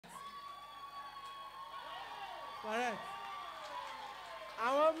Correct.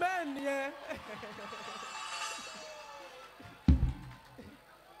 Our men, yeah.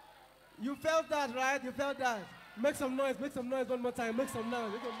 You felt that, right? You felt that. Make some noise one more time. Make some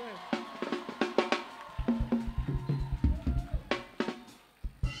noise, make some noise.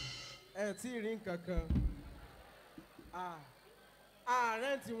 Tí rí nǹkankan.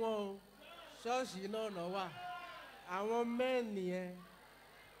 Rẹ́ǹtì wọn o. Ṣọ́ọ̀ṣì náà náà wà. Àwọn men nìyẹn.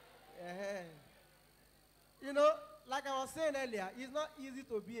 You know, like I was saying earlier, it's not easy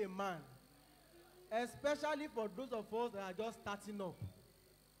to be a man, especially for those of us that are just starting up.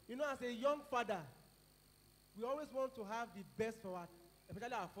 You know, as a young father, we always want to have the best for our,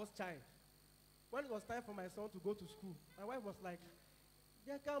 especially our first child. When it was time for my son to go to school, my wife was like,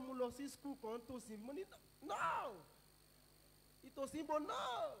 "Jẹ́ ká mú lọ sí school kan tó sí." Mo ní, no! Ìtòsínbó,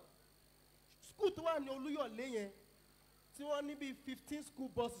 no! School tó wà ní Olúyọ̀lé yẹn, tí wọ́n ní bí 15 school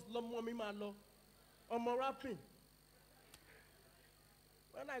buses lọ́mọ mi máa lọ. Ọmọ rapping.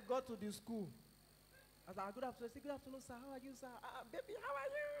 When I got to the school, I was like, "Good afternoon." I said, "Good afternoon, sir. How are you, sir?" "Baby, how are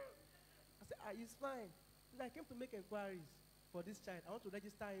you?" I said, "He's fine." He said, "I came to make inquiries for this child. I want to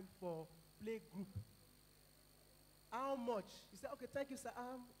register him for play group." "How much?" He said, "Okay, thank you, sir.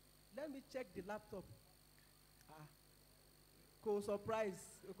 Let me check the laptop."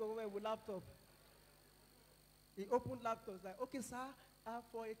 Surprise. With laptop. He opened laptop. He's like, "Okay, sir,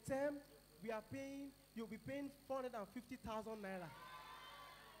 for a term, you'll be paying 450,000 naira.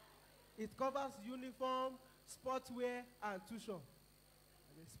 It covers uniform, sportswear, and tuition."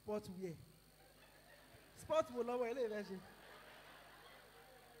 I said, "Sportswear. Sportswear, no way,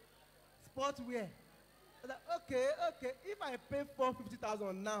 sportswear." I said, okay. If I pay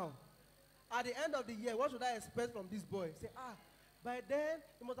 450,000 now, at the end of the year, what should I expect from this boy? Say, by then,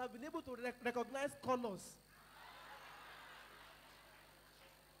 he must have been able to recognize colors.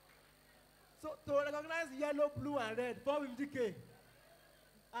 So, to recognize yellow, blue, and red, 450K.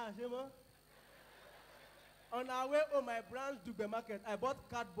 Shemo. On our way home, my branch Dugbe Market, I bought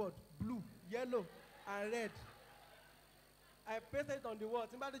cardboard, blue, yellow, and red. I pasted it on the wall.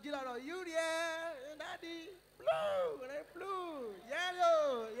 Somebody did that, daddy, blue,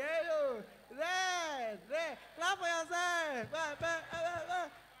 yellow, red. Clap for yourself.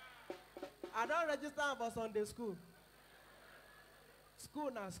 I don't register for Sunday school.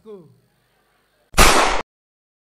 School na school.